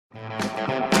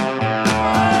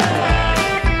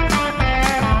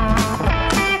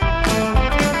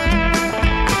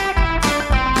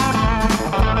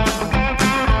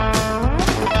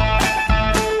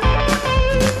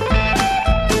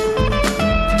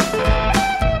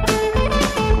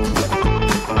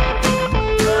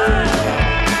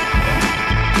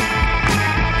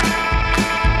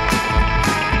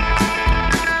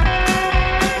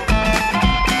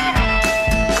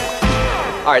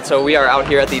Alright, so we are out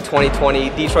here at the 2020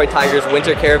 Detroit Tigers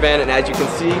Winter Caravan, and as you can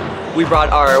see, we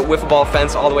brought our wiffle ball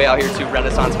fence all the way out here to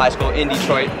Renaissance High School in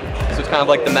Detroit. So it's kind of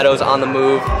like the Meadows on the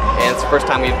move, and it's the first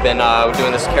time we've been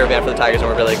doing this caravan for the Tigers,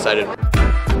 and we're really excited.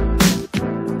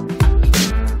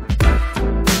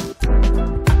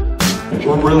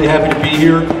 We're really happy to be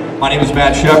here. My name is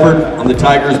Matt Shepard. I'm the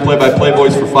Tigers play-by-play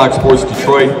voice for Fox Sports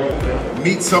Detroit.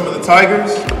 Meet some of the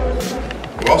Tigers.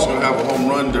 We're also going to have a home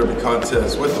run derby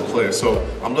contest with the players, so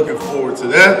I'm looking forward to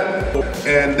that.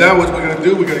 And now what we're going to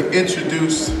do, we're going to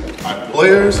introduce our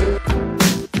players.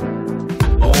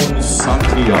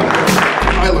 Santiago,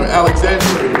 Tyler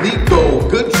Alexander, Nico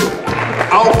Goodrum,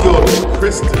 outfielder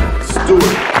Christin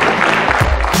Stewart.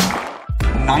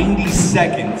 90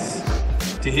 seconds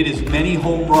to hit as many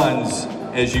home runs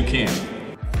as you can.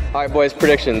 All right, boys,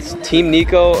 predictions. Team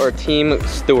Nico or Team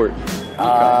Stewart?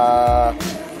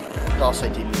 I'll say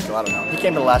Team Nico. I don't know. He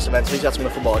came to the last event, so he's got some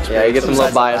football experience. Yeah, he gets some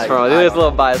little bias from him. There's a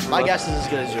little bias from My guess is as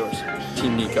good as yours.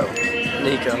 Team Nico.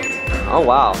 Nico. Oh,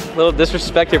 wow. A little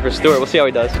disrespect here for Stewart. We'll see how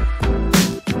he does.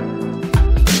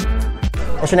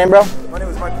 What's your name, bro? My name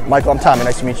is Michael. Michael, I'm Tommy.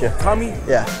 Nice to meet you. Tommy?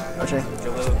 Yeah. What's your name?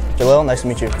 Jalil. Nice to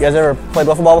meet you. You guys ever played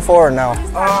wiffle ball before or no?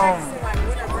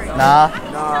 Nah.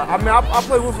 I mean, I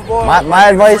play wiffle ball. My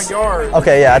advice.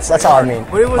 Okay, yeah, that's all I mean.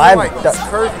 But it was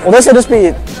well, this will just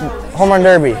be home run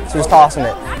derby. So just tossing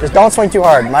it. Just don't swing too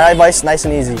hard. My advice: nice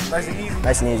and easy. Nice and easy.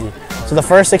 Nice and easy. So the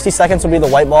first 60 seconds will be the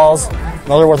white balls.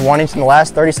 Those are worth 1 each, and the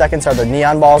last 30 seconds are the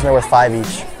neon balls, and they're worth 5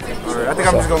 each. All right, I think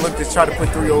I'm just gonna try to put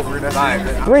 3 over. That's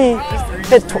it. 3.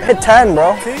 Hit 10,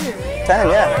 bro. 10,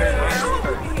 yeah.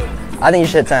 I think you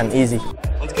should hit 10, easy.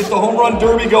 Let's get the home run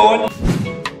derby going.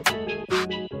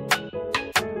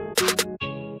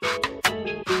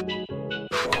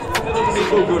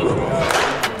 Nico Goodrum.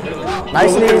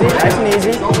 Nice and easy, nice and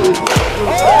easy.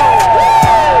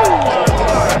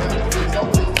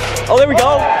 Oh, there we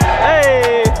go.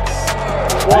 Hey!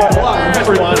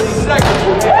 Remember, 30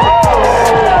 seconds.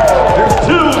 There's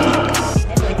 2.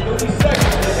 30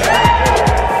 seconds.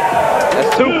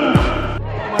 That's 2.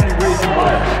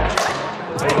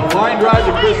 The line drive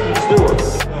to Christin Stewart.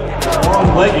 Long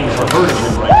leggings are hurting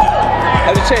him right now.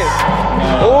 Has a chance.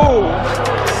 Oh!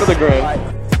 For the grand.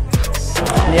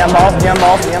 Neon balls, neon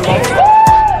balls, neon balls.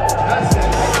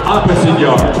 Opposite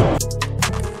yard.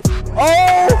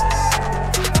 Oh!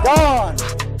 Gone!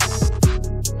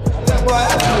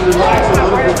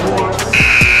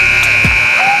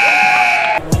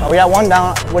 We got one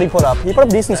down. What did he put up? He put up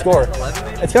a decent score.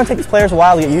 It's going to take these players a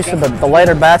while to get used to the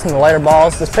lighter bats and the lighter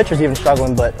balls. This pitcher's even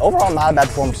struggling, but overall not a bad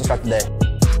performance to start the day.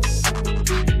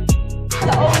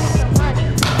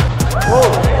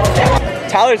 Whoa.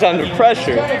 Tyler's under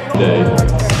pressure.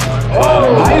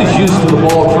 I is used to the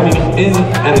ball coming in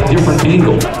at a different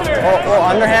angle. Or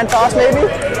underhand toss, maybe?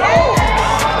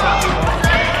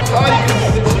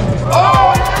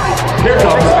 Here it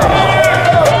comes.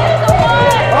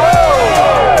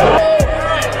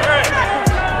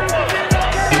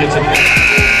 He gets it.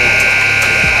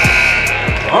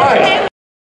 All right.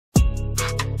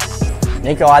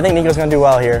 Nico, I think Nico's going to do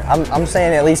well here. I'm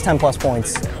saying at least 10 plus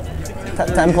points.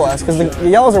 10 plus, because the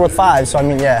yellows are with 5, so I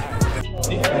mean, yeah.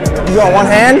 You go one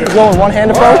hand? You go with one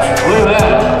hand approach? Look at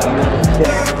that.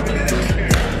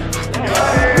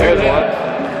 There's one.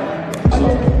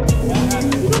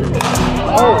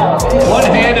 Oh.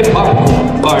 One-handed pop.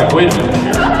 All right, wait a minute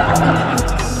here.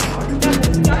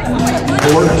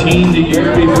 14 the year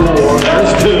before.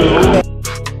 There's 2.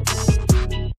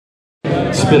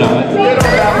 Spit on it.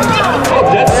 Oh,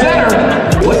 dead center.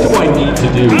 What do I need to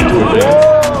do to advance?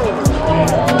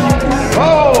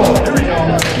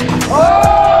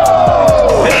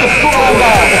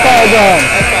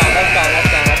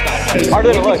 Harder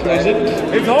than it looks, right?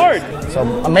 It's hard. So,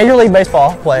 a Major League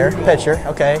Baseball player, pitcher,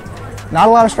 okay. Not a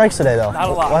lot of strikes today, though. Not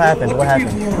a lot. What happened? What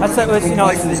happened? That's you know,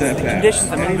 it's the conditions.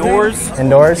 I mean, indoors.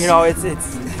 Indoors? You know, it's.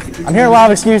 I'm hearing a lot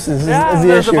of excuses. Yeah, is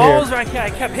the issue the balls here. I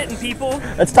kept hitting people.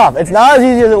 It's tough. It's not as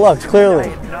easy as it looks,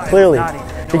 clearly. Clearly.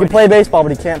 He can play baseball,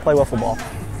 but he can't play wiffle ball.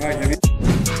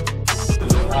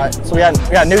 All right, so we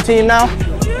got a new team now.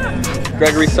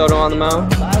 Gregory Soto on the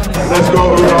mound. Let's go,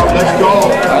 Rudolph. Let's go. All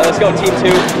right, let's go, team 2.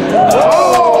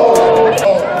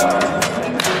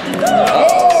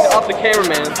 Off the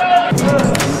cameraman.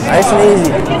 Nice and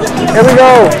easy. Here we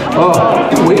go. Oh,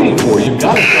 I'm waiting for you.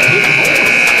 Got it.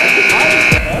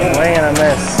 Swing and a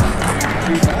miss.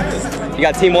 You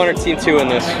got team 1 or team 2 in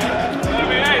this?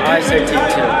 I say team 2.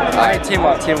 All right, team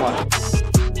 1. Team 1.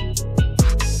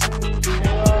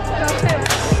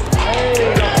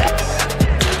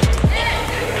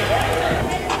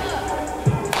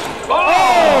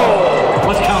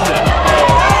 Let's count that.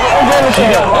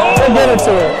 Good to get it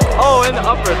to her. Oh, in the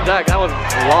upper deck. That was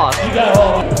lost.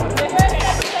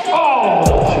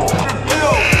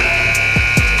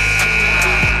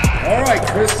 All right,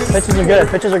 Christin. Pitches are good.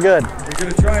 Pitches are good. We're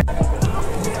going to try. All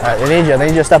right, they need you. They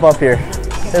need you to step up here.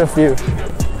 Hit a few.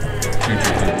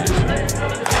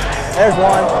 There's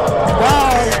one.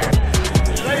 Down.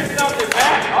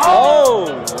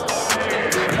 Oh!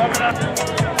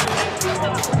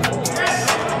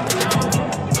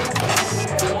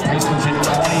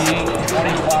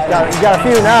 He's got a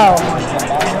few now.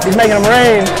 He's making them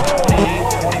rain.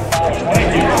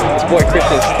 This boy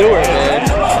Christin Stewart, man.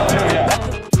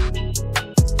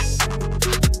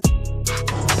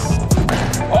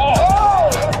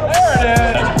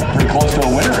 Pretty close to a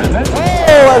winner, isn't it? Oh,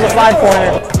 that was a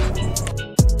 5-pointer.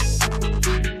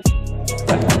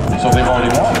 So they've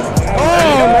already won.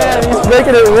 Oh, man, he's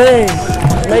making it rain.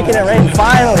 Making it rain,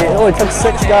 finally. It only took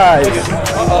 6 guys.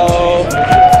 Uh-oh.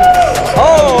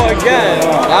 Oh, again.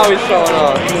 Now he's showing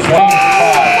off. Wow.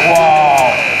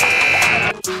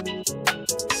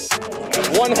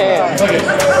 One hand. The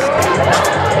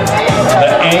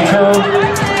anchor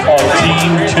of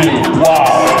Team 2.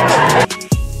 Wow.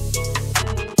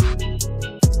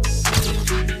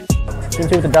 Team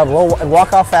 2 with the double. Little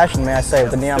walk-off fashion, may I say,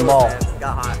 with the neon ball.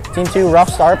 Team 2, rough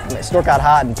start. Stewart got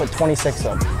hot and put 26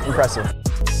 up. Impressive.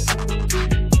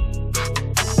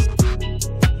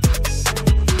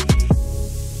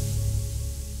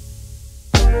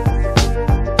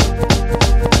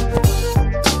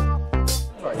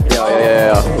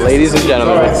 Ladies and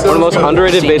gentlemen, one of the most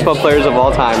underrated baseball players of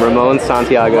all time, Ramon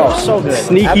Santiago. Oh, so good.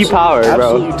 Sneaky power,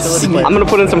 bro. I'm gonna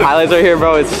put in some highlights right here,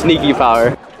 bro. It's sneaky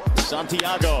power.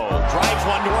 Santiago drives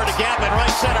one toward a gap in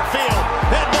right center field.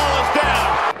 That ball is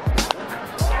down.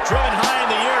 Driven high in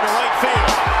the air to right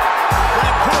field.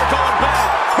 Brad Poor going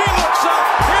back. He looks up.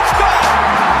 It's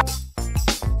gone.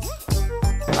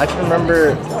 I can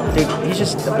remember, dude, he's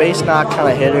just a base knock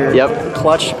kind of hitter. Yep.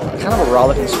 Clutch, kind of a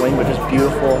rollicking swing, but just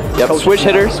beautiful. Yep. Switch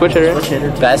hitter. Switch hitter.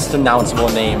 Best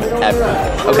announceable name ever.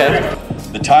 Okay.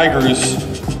 The Tigers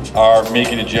are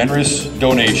making a generous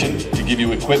donation to give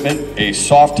you equipment, a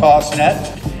soft toss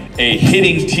net, a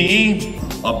hitting tee,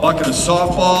 a bucket of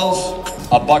softballs,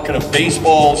 a bucket of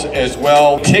baseballs as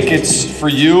well. Tickets for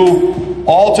you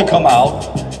all to come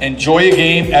out, enjoy a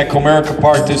game at Comerica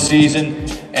Park this season,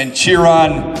 and cheer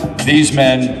on these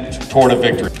men toward a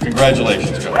victory.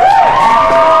 Congratulations, guys.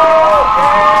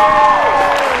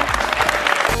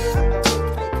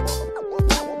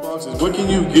 What can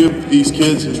you give these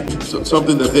kids,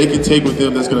 something that they can take with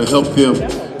them that's going to help them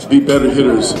be better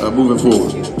hitters moving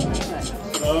forward?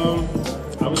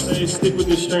 I would say stick with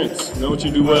your strengths, know what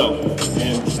you do well,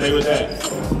 and stay with that.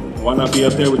 Why not be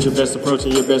up there with your best approach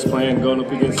and your best plan going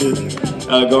up against his?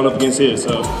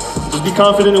 So just be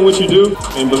confident in what you do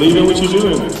and believe in what you do,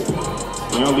 and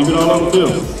leave it all on the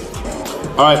field.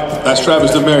 All right, that's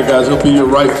Travis DeMare, guys. He'll be your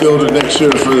right fielder this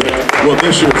year for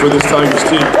this Tigers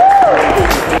team.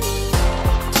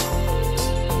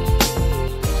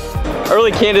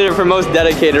 Early candidate for most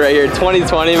dedicated right here,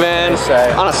 2020, man.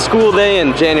 On a school day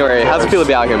in January. How's it feel to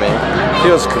be out here, man?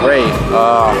 Feels great.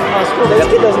 On a school day, this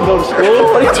kid doesn't go to school.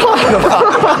 What are you talking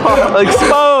about?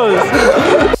 Exposed.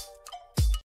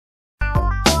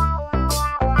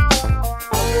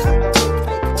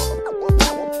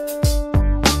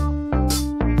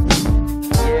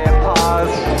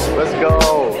 Let's go.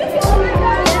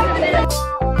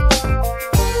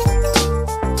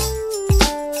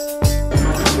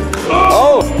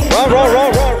 Oh, run.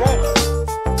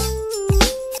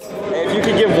 Hey, if you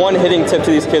could give one hitting tip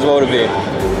to these kids, what would it be?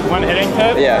 One hitting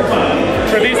tip? Yeah.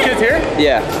 For these kids here?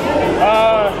 Yeah.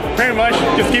 Pretty much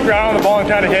just keep your eye on the ball and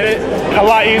try to hit it. A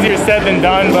lot easier said than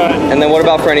done, but... And then what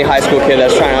about for any high school kid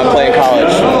that's trying to play in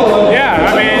college? Yeah,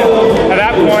 I mean, at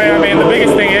that point, the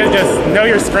biggest thing is just know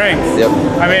your strengths. Yep.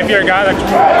 I mean, if you're a guy that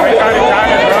trying to drive and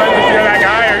run, if you're that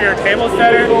guy, or you're a table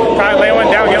setter, try to lay one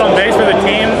down, get on base for the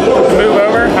team to move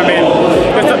over. I mean,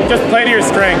 just play to your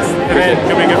strengths, and then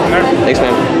you'll be good from there. Thanks,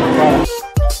 man.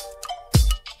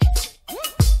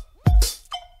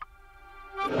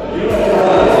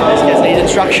 They need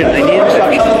instruction.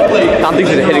 Tom thinks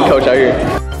he's a hitting coach out here.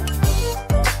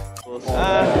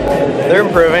 They're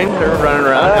improving. They're running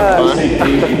around, having fun.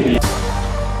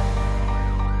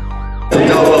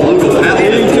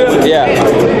 Yeah.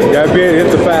 You gotta be able to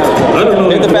hit the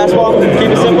fastball. Hit the fastball.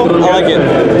 Keep it simple. I like it.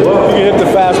 If you hit the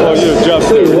fastball, you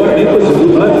adjust it.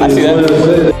 I see that.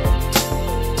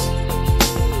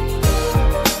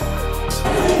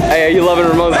 Hey, are you loving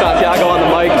Ramon Santiago on the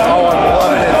mic? Oh, I'm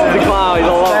loving it. He's a clown. He's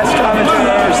a love.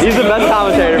 He's the best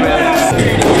commentator, man.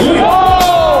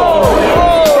 Oh!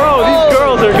 Bro, these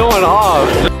girls are going off.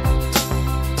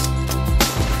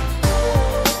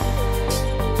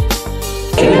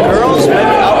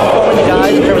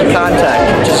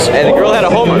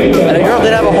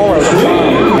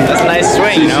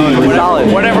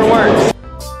 Solid. Whatever works.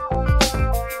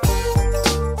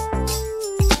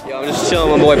 Yo, I'm just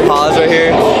chilling with my boy Paz right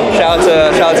here. Shout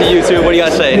out to YouTube. What do you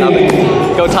gotta say? Nothing.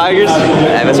 Go Tigers.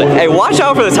 Hey, watch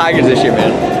out for the Tigers this year,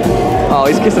 man. Oh,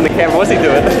 he's kissing the camera. What's he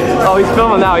doing? Oh, he's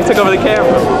filming now. He took over the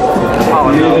camera. Oh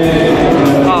no.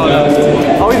 Oh no.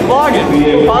 Oh, he's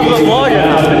vlogging. Paz is vlogging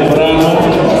now.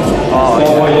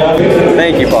 Oh, yeah.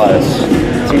 Thank you, Paz.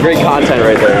 Some great content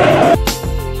right there.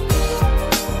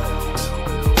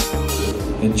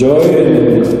 Enjoy,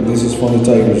 and this is from the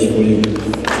Tigers for you.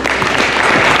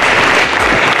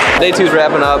 Day 2's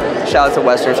wrapping up. Shout out to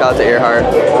Western, shout out to Earhart.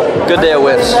 Good day at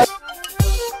Whiffs.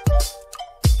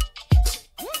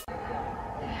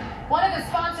 One of the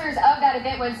sponsors of that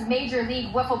event was Major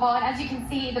League Wiffle Ball, and as you can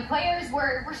see, the players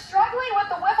were struggling with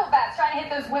the wiffle bats, trying to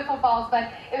hit those wiffle balls,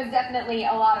 but it was definitely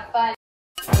a lot of fun.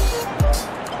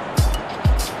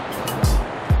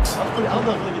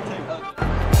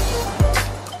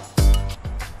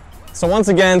 So once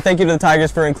again, thank you to the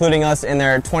Tigers for including us in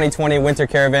their 2020 Winter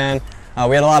Caravan.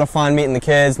 We had a lot of fun meeting the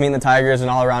kids, meeting the Tigers, and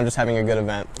all around just having a good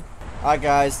event. Alright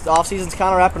guys, the off season's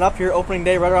kind of wrapping up here. Opening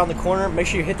day right around the corner. Make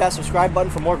sure you hit that subscribe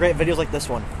button for more great videos like this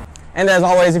one. And as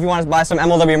always, if you want to buy some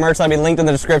MLW merch, that'll be linked in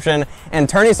the description. And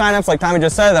tourney signups, like Tommy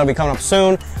just said, that'll be coming up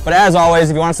soon. But as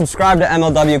always, if you want to subscribe to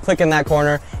MLW, click in that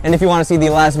corner. And if you want to see the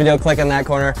last video, click in that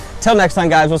corner. Till next time,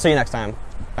 guys, we'll see you next time.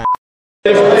 Bye.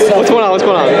 What's going on? What's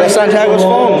going on? That's on Jaguar's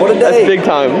phone. What a day. That's big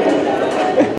time.